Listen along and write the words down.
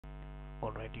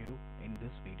Alright YouTube, in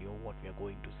this video what we are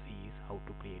going to see is how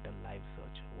to create a live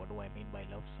search. What do I mean by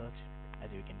live search? As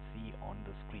you can see on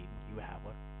the screen, you have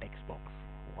a text box.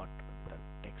 What the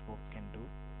text box can do,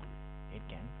 it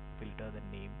can filter the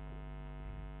name.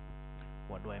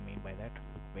 What do I mean by that?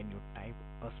 When you type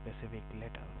a specific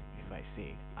letter, if I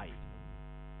say I,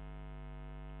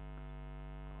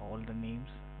 all the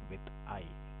names with I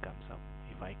comes up.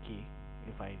 If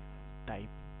I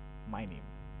type my name,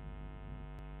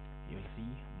 you will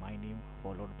see my name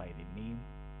followed by the name,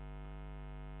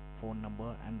 phone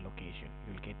number and location.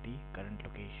 You will get the current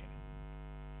location.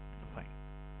 Fine.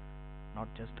 Not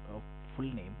just a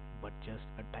full name, but just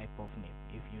a type of name.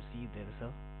 If you see there is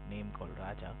a name called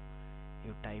Raja,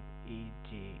 you type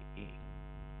AJA.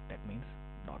 That means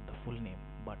not the full name,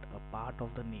 but a part of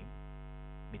the name,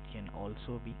 which can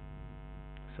also be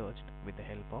searched with the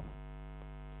help of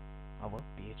our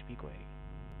PHP query.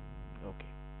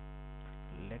 Okay.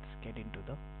 Let's get into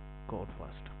the code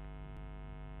first.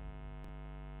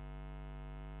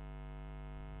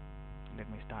 Let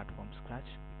me start from scratch.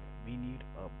 We need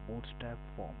a bootstrap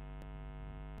form.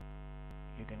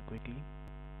 You can quickly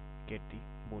get the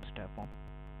bootstrap form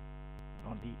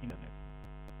on the internet.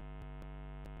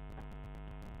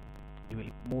 You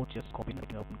will more just copy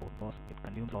the open code because it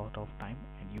consumes a lot of time,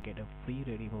 and you get a free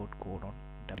ready-mode code on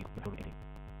www.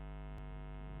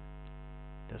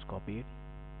 Just copy it.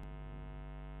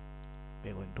 We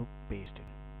are going to paste it,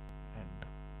 and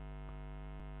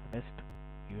rest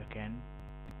you can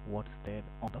what's there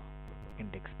on the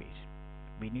index page.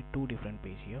 We need two different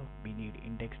pages here. We need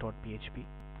index.php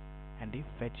and the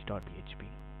fetch.php.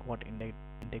 What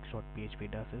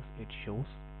index.php does is it shows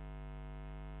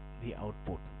the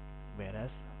output,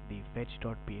 whereas the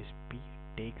fetch.php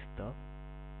takes the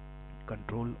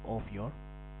control of your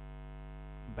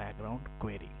background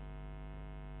query.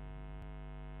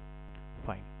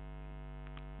 Fine.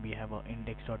 We have a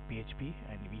index.php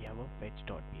and we have a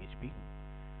fetch.php.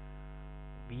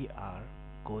 We are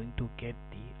going to get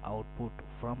the output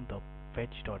from the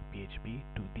fetch.php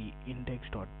to the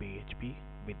index.php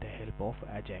with the help of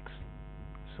AJAX.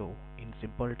 So in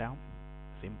simple term,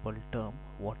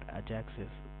 what AJAX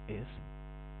is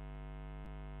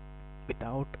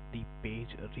without the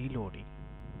page reloading,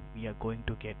 we are going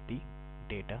to get the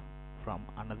data from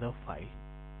another file.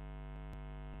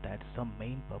 That's the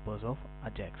main purpose of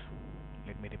AJAX.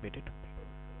 Let me repeat it.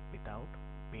 Without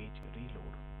page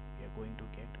reload, we are going to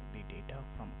get the data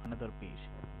from another page.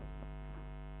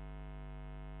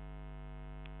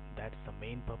 That's the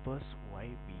main purpose why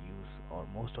we use, or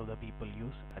most of the people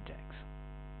use, AJAX.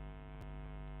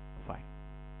 Fine.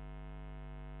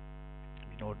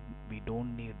 We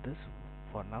don't need this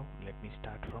for now. Let me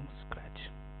start from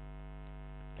scratch.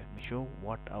 Let me show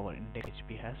what our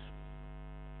index.php has.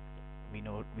 We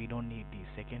don't need the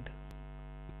second.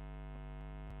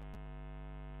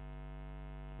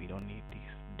 We don't need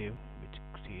this div which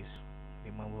says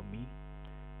remember me,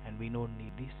 and we don't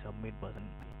need the submit button.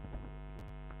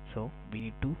 So we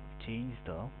need to change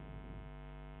the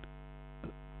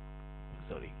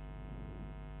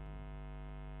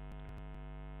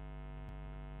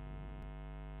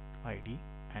ID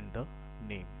and the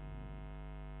name.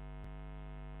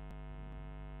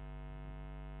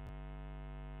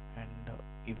 And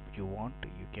if you want,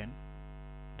 you can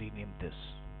rename this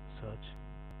search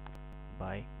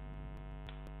by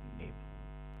name.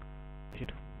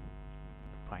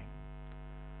 Fine.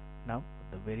 Now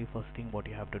the very first thing what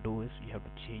you have to do is you have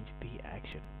to change the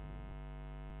action.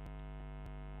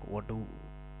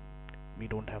 We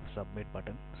don't have submit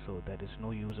button, so there is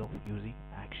no use of using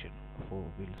action, so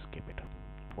we'll skip it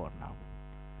for now.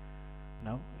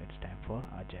 Now it's time for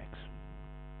AJAX.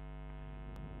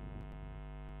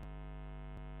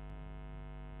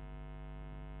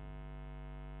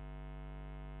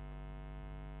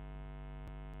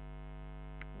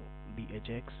 The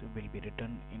AJAX will be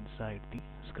written inside the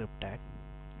script tag.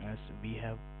 As we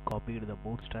have copied the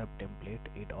bootstrap template,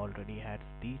 it already has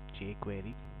the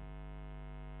jquery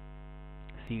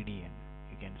CDN.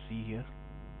 You can see here.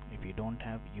 If you don't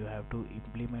have, you have to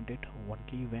implement it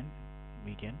only when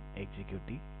we can execute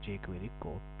the jquery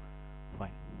code.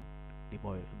 Fine.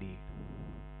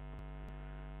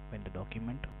 When the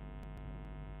document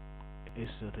is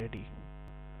ready,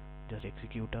 just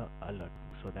execute a alert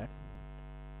so that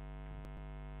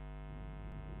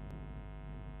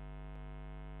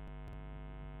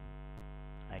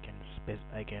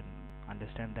I can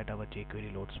understand that our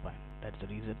jQuery loads fine. That's the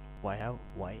reason why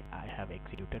I have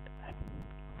executed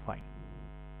fine.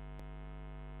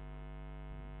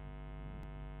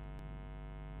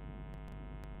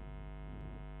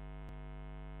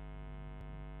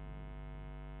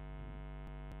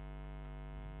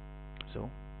 So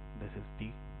this is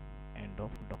the end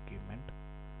of document.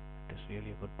 It is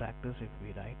really a good practice if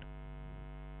we write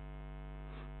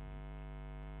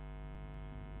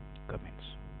comments.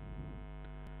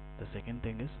 The second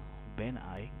thing is, when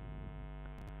I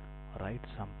write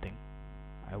something,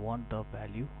 I want the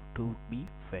value to be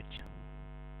fetched.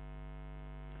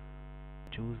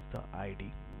 Choose the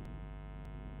ID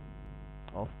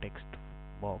of text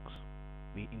box.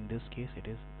 In this case it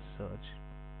is search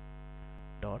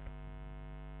dot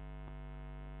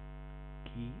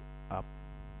key up.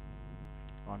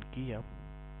 On key up,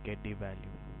 get the value.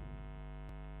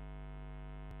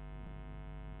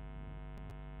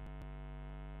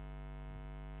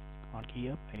 On key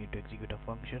up, I need to execute a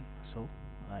function, so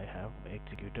I have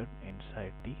executed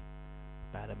inside the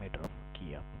parameter of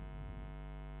key up.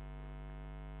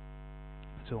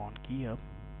 So on key up,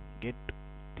 get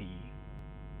the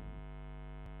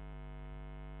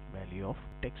value of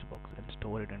text box and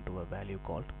store it into a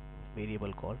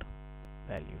variable called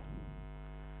value,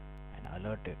 and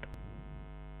alert it.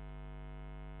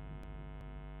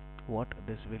 What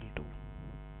this will do,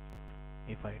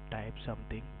 if I type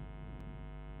something,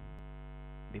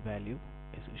 the value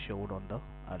is showed on the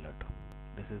alert.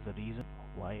 This is the reason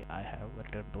why I have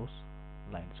written those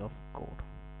lines of code.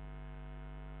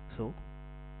 So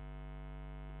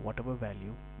whatever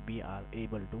value, we are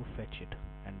able to fetch it,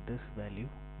 and this value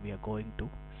we are going to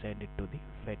send it to the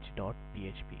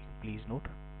fetch.php. Please note,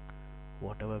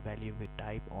 whatever value we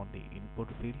type on the input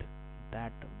field,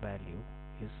 that value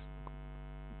is,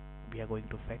 we are going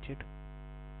to fetch it,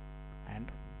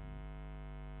 and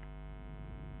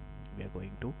we are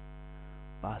going to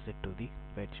pass it to the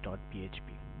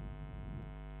fetch.php.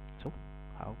 So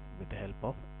how? With the help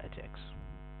of AJAX.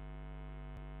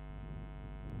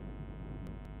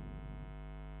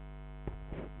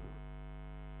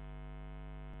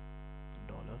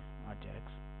 $AJAX,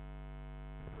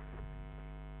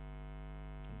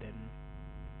 then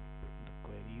the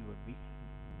query would be,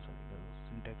 the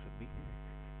syntax would be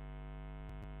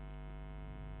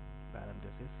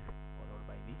parenthesis followed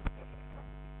by the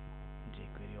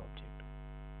jquery object.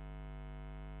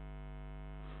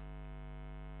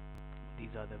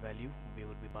 These are the value we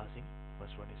would be passing.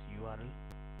 First one is URL,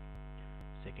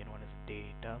 second one is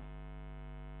data,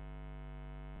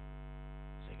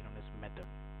 second one is method.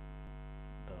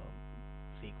 The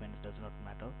sequence does not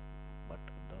matter, but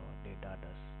the data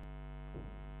does.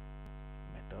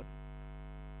 Method,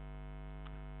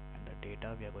 and the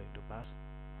data we are going to pass,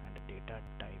 and the data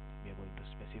type we are going to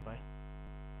specify,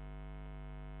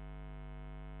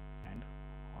 and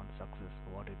on success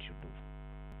what it should do.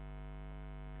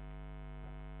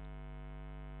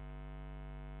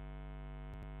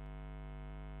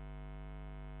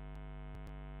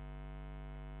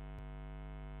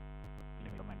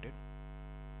 Let me comment it.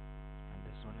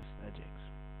 One is AJAX.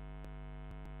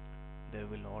 There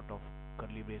will be a lot of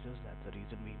curly braces. That's the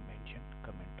reason we mention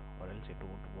comment, or else it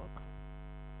won't work.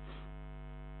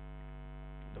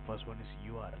 The first one is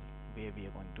URL, where we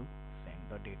are going to send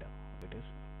the data. It is,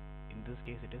 in this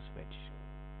case it is fetch.php.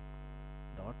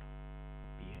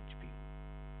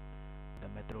 The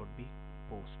method would be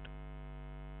post,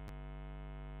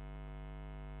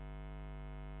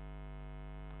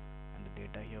 and the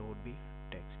data here would be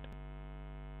text.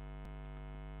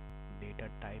 Data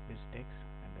type is text,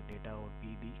 and the data would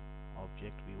be the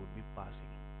object we would be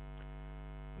passing,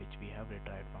 which we have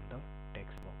retrieved from the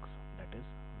text box, that is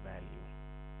value.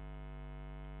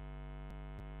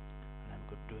 And I'm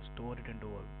going to store it into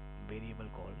a variable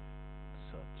called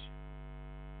search.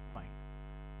 Fine.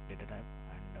 Data type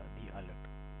and the alert.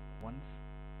 Once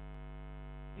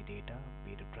the data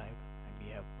we retrieved and we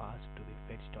have passed to the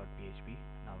fetch.php,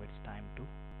 now it's time to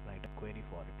write a query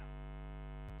for it.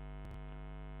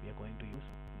 We are going to use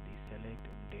the select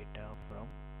data from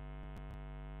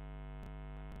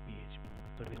PHP.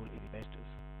 So this will be the best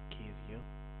case here.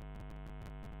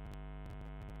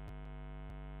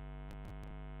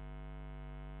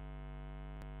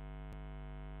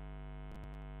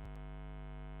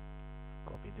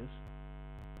 Copy this.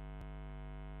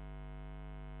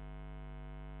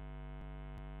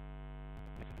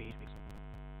 PHP.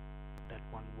 That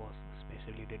one was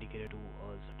specially dedicated to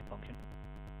a certain function.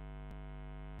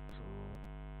 So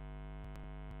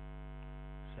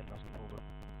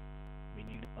we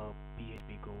need a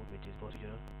PHP code which is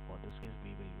procedural. For this case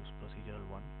we will use procedural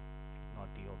one, not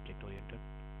the object oriented.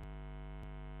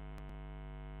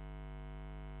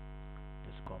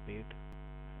 Just copy it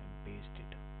and paste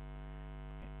it.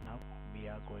 And now we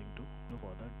are going to look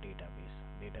for the database.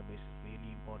 Database is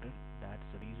really important. That's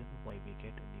the reason why we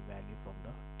get the value from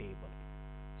the table.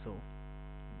 So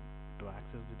to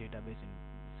access the database in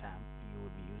SAMP, you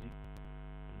would be using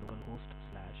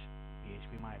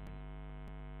PHP MyAdmin.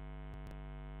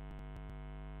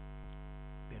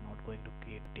 We are not going to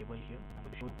create a table here. I'm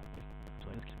going to show you. So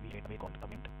in this case, we create a called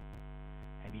comment,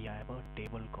 and we have a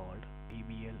table called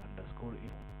tbl underscore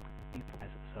info. It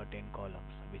has certain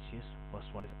columns, which is first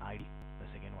one is ID, the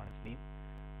second one is name,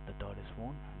 the third is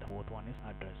phone, and the fourth one is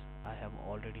address. I have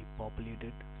already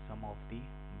populated some of the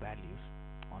values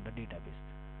on the database.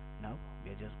 Now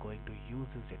we are just going to use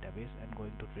this database and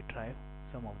going to retrieve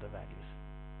some of the values.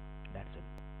 That's it.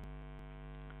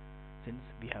 Since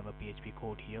we have a PHP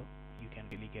code here, you can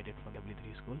really get it from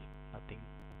W3 school, nothing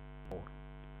more.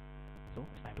 So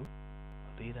it's time to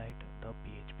rewrite the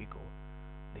PHP code.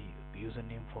 The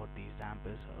username for the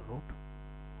XAMPP is root,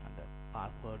 and the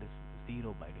password is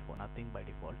 0 by default, nothing by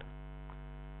default,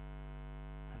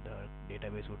 and the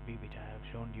database would be, which I have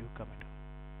shown you, commit.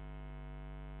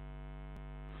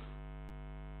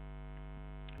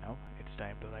 Now it's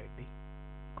time to write the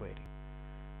query.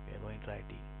 We are going to write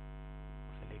the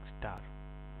select star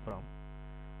from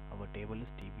our table is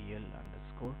tbl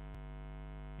underscore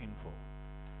info,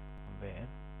 where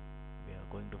we are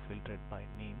going to filter it by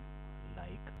name,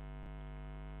 like,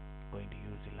 going to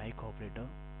use the like operator.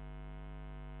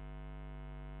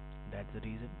 That's the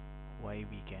reason why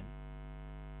we can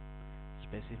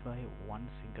specify one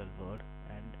single word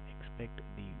and expect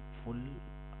the full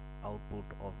output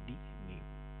of the name.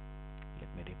 Let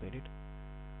me repeat it.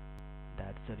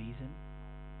 That's the reason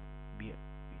we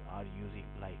are using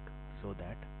like, so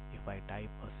that if I type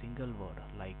a single word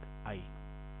like I,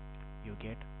 you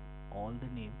get all the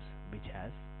names which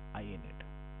has I in it.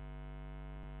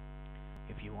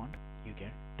 If you want, you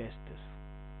can test this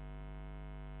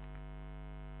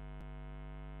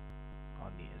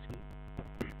on the SQL.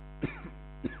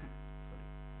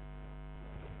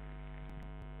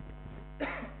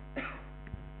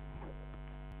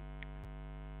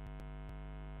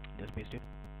 Just paste it,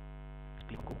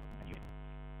 click go, and you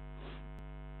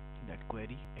that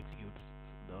query executes.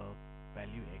 The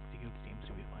value executes seems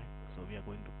to be fine, so we are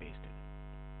going to paste it,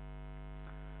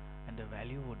 and the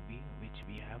value would be which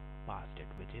we have passed it,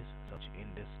 which is such in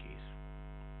this case,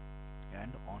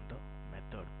 and on the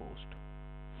method post.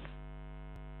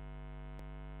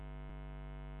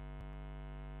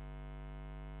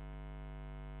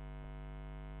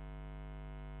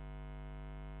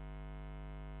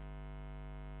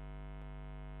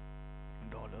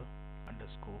 Dollar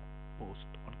underscore post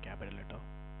on capital letter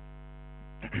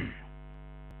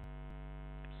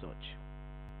search.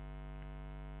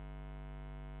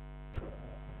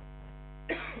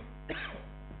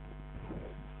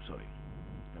 Sorry.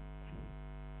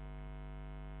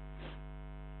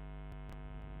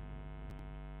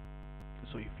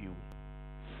 So if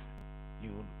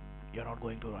you're not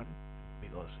going to run,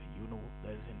 because you know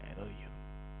there is an error here.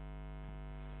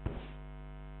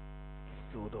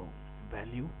 So the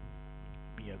value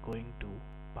we are going to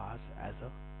pass as a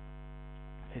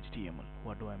HTML.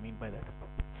 What do I mean by that?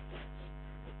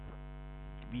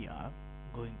 We are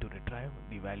going to retrieve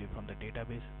the value from the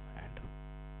database and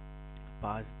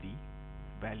pass the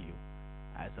value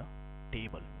as a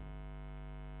table,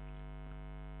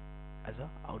 as a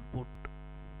output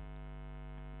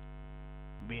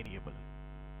variable.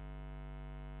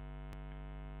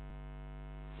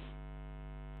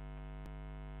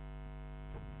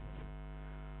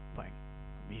 Fine.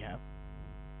 We have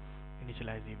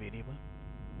initialized the variable.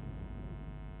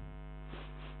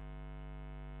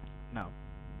 Now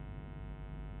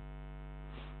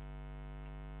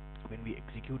when we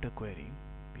execute a query,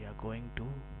 we are going to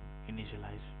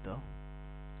initialize the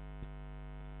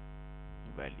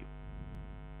value.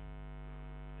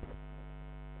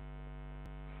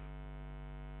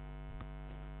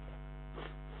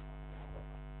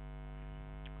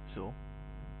 So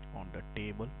on the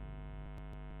table,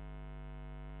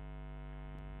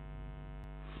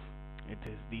 it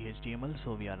is the HTML,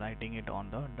 so we are writing it on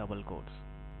the double quotes,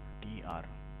 tr.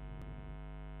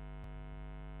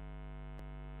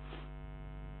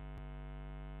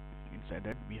 Inside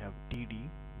that we have td,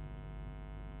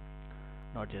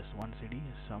 not just one cd,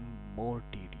 some more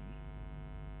td.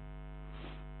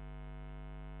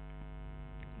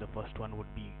 The first one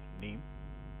would be name,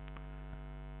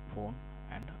 phone,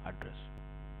 and address.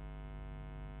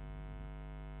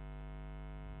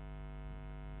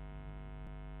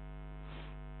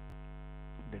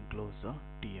 Then close the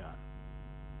tr.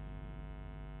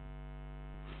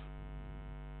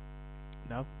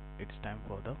 Now it's time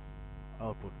for the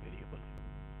output variable.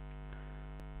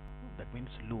 That means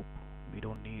loop. We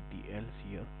don't need the else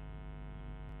here.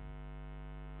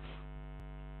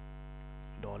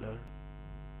 Dollar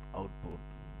output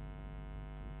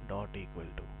dot equal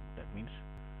to, that means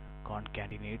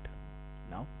concatenate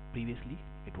Now previously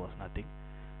it was nothing.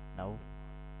 Now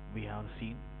we have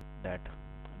seen that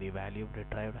the value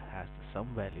retrieved has some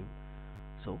value,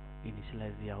 so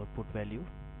initialize the output value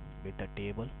with a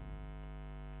table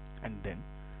and then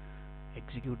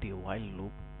execute the while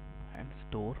loop and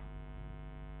store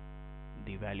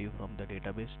the value from the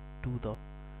database to the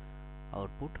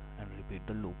output and repeat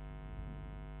the loop.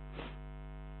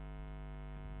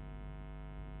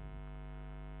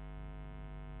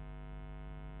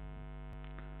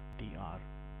 tr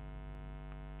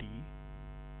t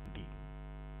d,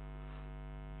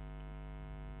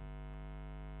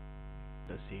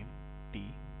 the same t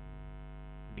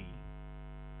d,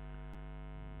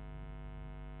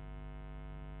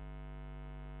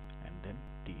 and then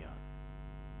tr.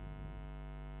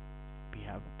 We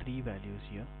have three values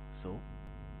here, so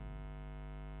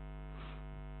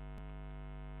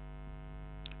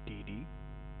td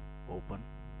open,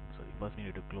 so first we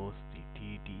need to close the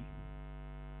td.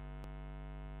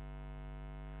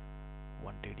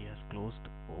 One td has closed,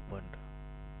 opened,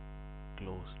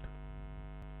 closed.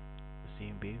 The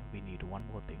same way we need one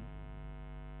more thing.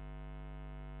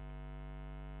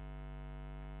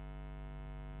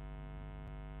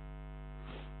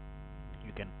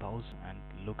 You can pause and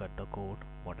look at the code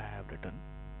what I have written.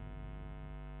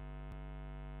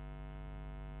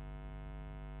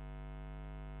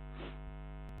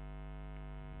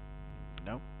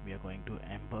 Now we are going to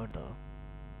embed the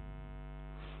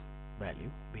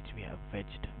value which we have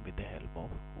fetched with the help of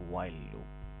while loop.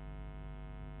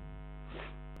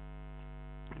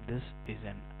 This is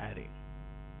an array.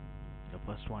 The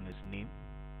first one is name,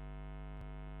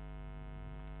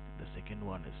 the second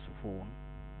one is phone,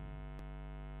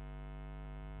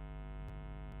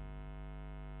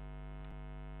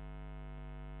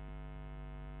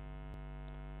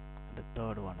 the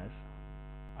third one is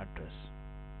address.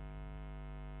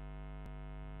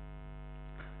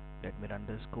 Let me run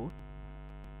this code.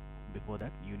 Before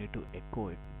that, you need to echo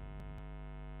it.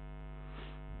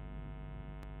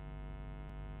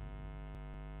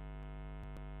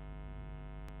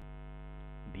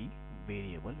 The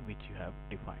variable which you have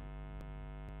defined.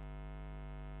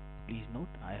 Please note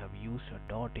I have used a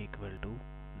dot equal to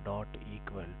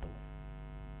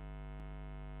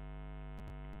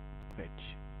fetch.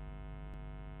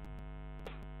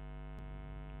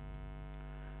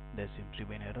 There seems to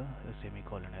be an error, a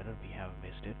semicolon error, we have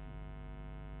missed it.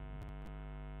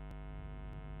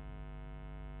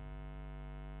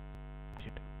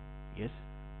 Yes,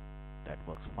 that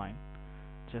works fine.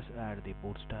 Just add the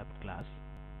bootstrap class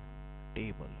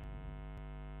table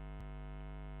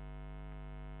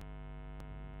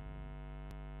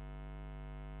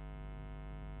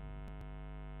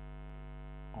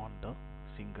on the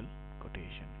single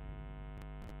quotation.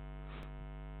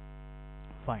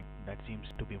 Fine, that seems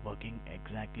to be working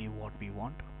exactly what we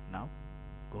want. Now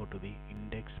go to the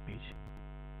index page.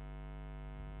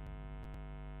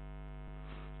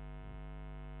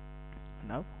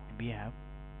 Now we have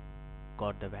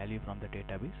got the value from the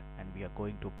database and we are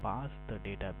going to pass the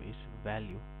database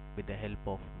value with the help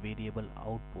of variable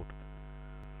output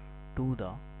to the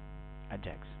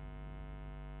AJAX.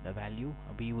 The value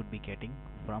we would be getting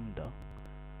from the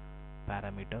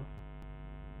parameter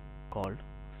called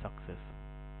success.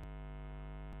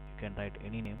 You can write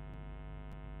any name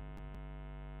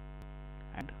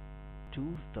and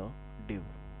choose the div.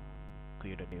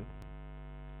 Create a div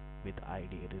with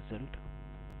id result.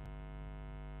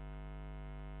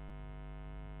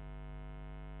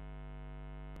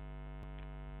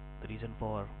 The reason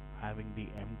for having the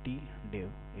empty div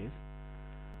is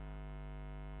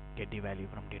get the value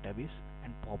from database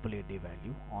and populate the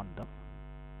value on the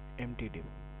empty div.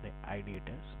 The id it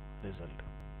as result.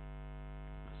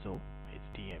 So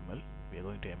HTML, we are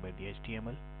going to embed the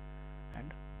HTML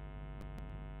and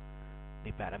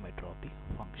the parameter of the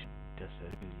function, just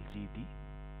as we will see the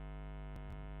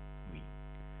v.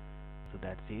 So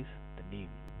that says the name.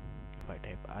 If I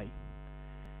type I,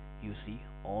 you see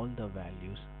all the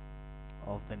values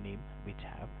of the name which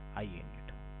have I in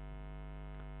it.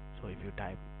 So if you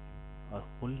type a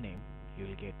full name, you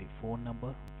will get the phone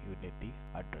number, you will get the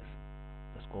address.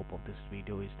 The scope of this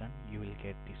video is done. You will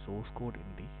get the source code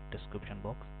in the description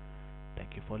box.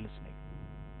 Thank you for listening.